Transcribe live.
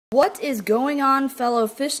What is going on, fellow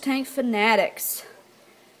fish tank fanatics?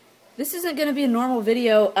 This isn't going to be a normal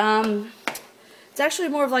video. It's actually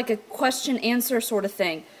more of like a question-answer sort of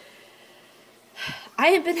thing. I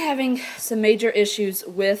have been having some major issues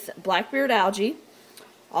with blackbeard algae,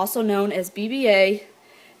 also known as BBA,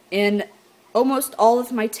 in almost all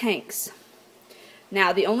of my tanks.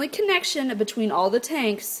 Now, the only connection between all the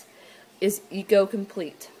tanks is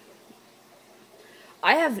Eco-Complete.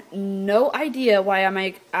 I have no idea why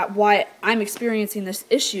I'm experiencing this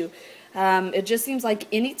issue. It just seems like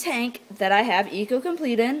any tank that I have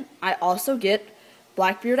Eco-Complete in, I also get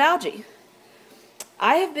blackbeard algae.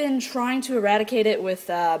 I have been trying to eradicate it with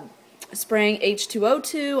spraying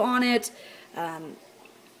H2O2 on it,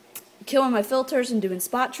 killing my filters and doing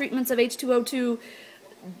spot treatments of H2O2,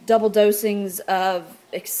 double dosings of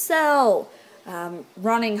Excel,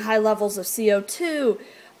 running high levels of CO2.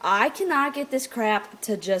 I cannot get this crap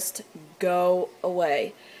to just go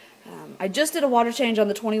away. I just did a water change on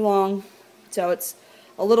the 20 long, so it's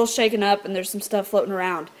a little shaken up and there's some stuff floating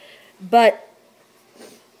around. But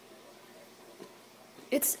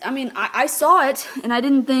I saw it and I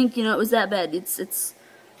didn't think, it was that bad. It's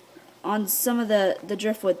on some of the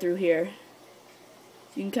driftwood through here.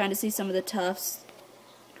 So you can kind of see some of the tufts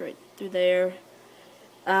right through there.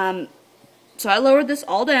 So I lowered this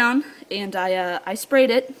all down, and I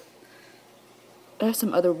sprayed it. I have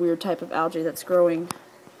some other weird type of algae that's growing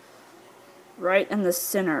right in the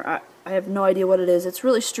center. I have no idea what it is. It's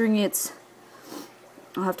really stringy.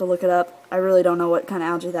 I'll have to look it up. I really don't know what kind of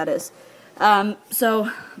algae that is.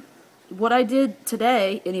 So what I did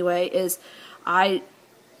today, anyway, is I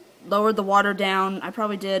lowered the water down. I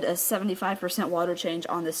probably did a 75% water change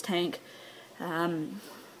on this tank.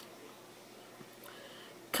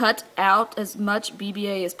 Cut out as much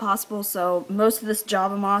BBA as possible, so most of this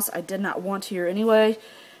Java moss I did not want here anyway.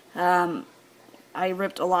 I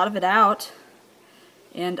ripped a lot of it out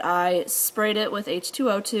and I sprayed it with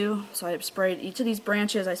H2O2. So I sprayed each of these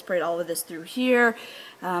branches. I sprayed all of this through here.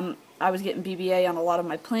 I was getting BBA on a lot of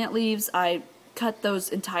my plant leaves. I cut those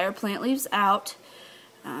entire plant leaves out.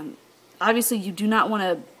 Obviously you do not want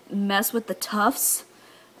to mess with the tufts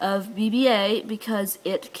of BBA because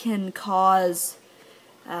it can cause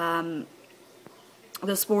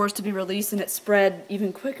the spores to be released and it spread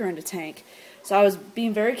even quicker in the tank. So I was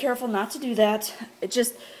being very careful not to do that.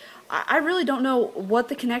 I really don't know what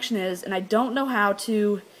the connection is, and I don't know how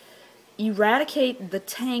to eradicate the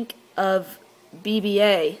tank of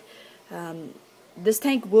BBA. This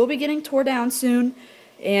tank will be getting tore down soon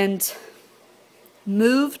and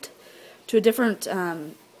moved to a different,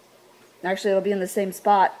 actually it'll be in the same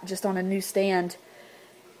spot, just on a new stand.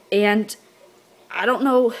 And I don't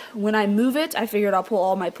know when I move it. I figured I'll pull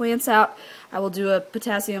all my plants out. I will do a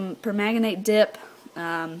potassium permanganate dip,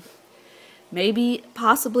 maybe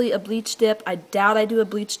possibly a bleach dip. I doubt I do a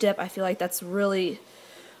bleach dip. I feel like that's really,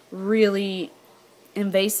 really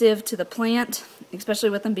invasive to the plant, especially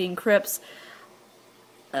with them being crypts.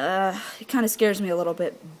 It kind of scares me a little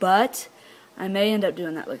bit, but I may end up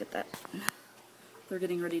doing that. Look at that. They're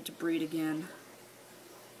getting ready to breed again.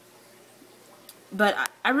 But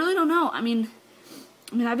I really don't know. I mean,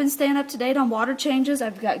 I've been staying up to date on water changes.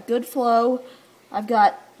 I've got good flow. I've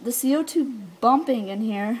got the CO2 bumping in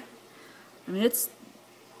here.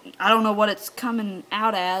 I don't know what it's coming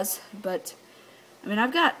out as, but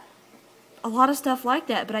I've got a lot of stuff like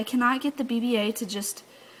that, but I cannot get the BBA to just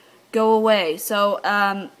go away. So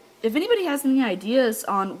if anybody has any ideas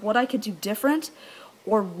on what I could do different,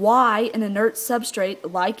 or why an inert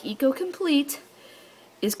substrate like Eco-Complete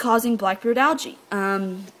is causing blackbeard algae.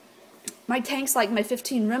 My tanks, like my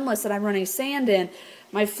 15 rimless that I'm running sand in,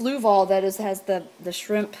 my fluval that has the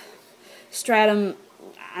shrimp stratum,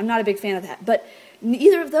 I'm not a big fan of that, but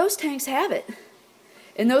neither of those tanks have it.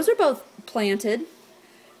 And those are both planted.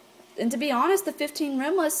 And to be honest, the 15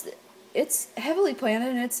 rimless, it's heavily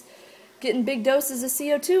planted and it's getting big doses of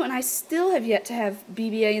CO2, and I still have yet to have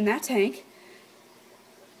BBA in that tank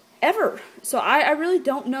ever. So I really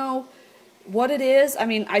don't know what it is.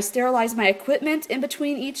 I sterilize my equipment in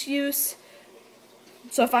between each use.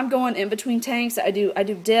 So if I'm going in between tanks, I do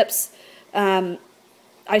dips.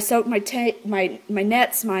 I soak my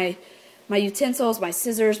nets, my utensils, my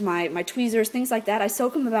scissors, my tweezers, things like that. I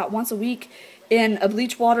soak them about once a week in a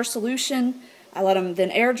bleach water solution. I let them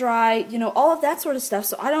then air dry, all of that sort of stuff.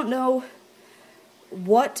 So I don't know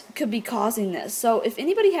what could be causing this. So if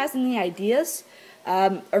anybody has any ideas,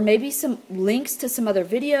 or maybe some links to some other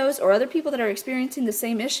videos or other people that are experiencing the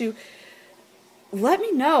same issue, let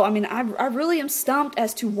me know. I really am stumped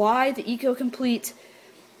as to why the Eco-Complete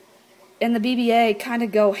and the BBA kind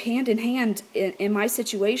of go hand in hand in my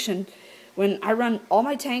situation when I run all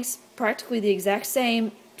my tanks practically the exact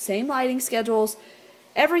same lighting schedules,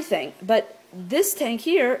 everything. But this tank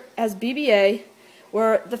here has BBA,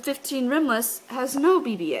 where the 15 rimless has no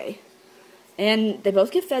BBA. And they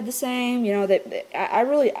both get fed the same, you know,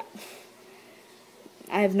 I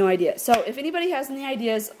have no idea. So if anybody has any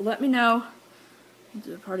ideas, let me know.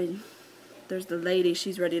 There's the lady,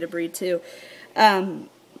 she's ready to breed too. Yeah,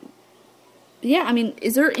 I mean,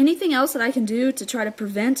 is there anything else that I can do to try to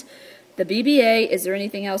prevent the BBA? Is there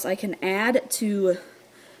anything else I can add to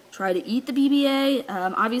try to eat the BBA?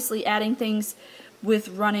 Obviously adding things with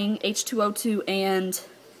running H2O2 and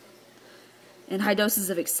high doses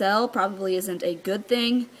of Excel probably isn't a good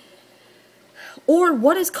thing. Or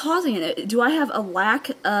what is causing it? Do I have a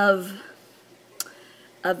lack of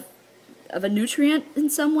a nutrient in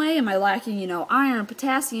some way? Am I lacking, you know, iron,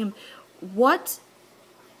 potassium? What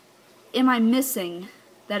am I missing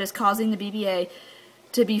that is causing the BBA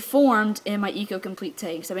to be formed in my Eco-Complete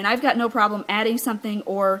tanks? I mean, I've got no problem adding something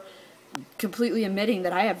or completely omitting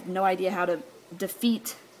that I have no idea how to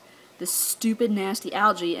defeat this stupid, nasty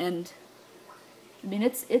algae. And I mean,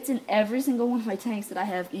 it's in every single one of my tanks that I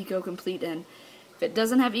have Eco-Complete in. If it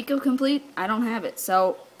doesn't have Eco-Complete, I don't have it.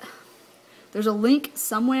 So there's a link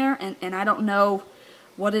somewhere, and I don't know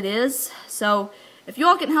what it is. So if you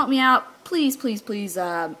all can help me out, please, please, please,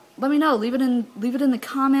 let me know. Leave it in the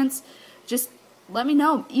comments. Just let me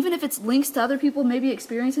know. Even if it's links to other people maybe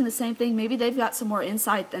experiencing the same thing, maybe they've got some more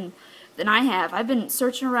insight than I have. I've been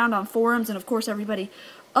searching around on forums, and of course everybody,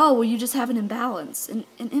 oh, well, you just have an imbalance. An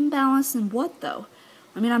imbalance in what, though?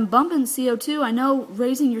 I mean, I'm bumping CO2. I know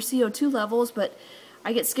raising your CO2 levels, but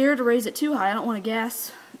I get scared to raise it too high. I don't want to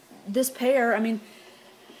gas this pair. I mean,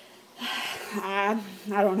 I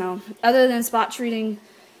don't know. Other than spot treating,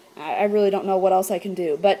 I really don't know what else I can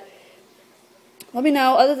do. But let me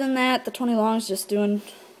know. Other than that, the 20 long is just doing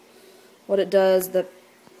what it does. The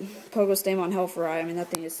Pogo Stamon Helferi, I mean, that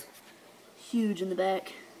thing is huge in the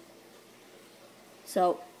back.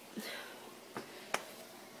 So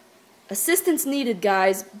assistance needed,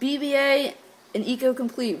 guys. BBA and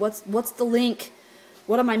Eco-Complete. What's the link?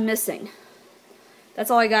 What am I missing? That's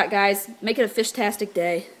all I got, guys. Make it a fishtastic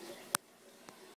day.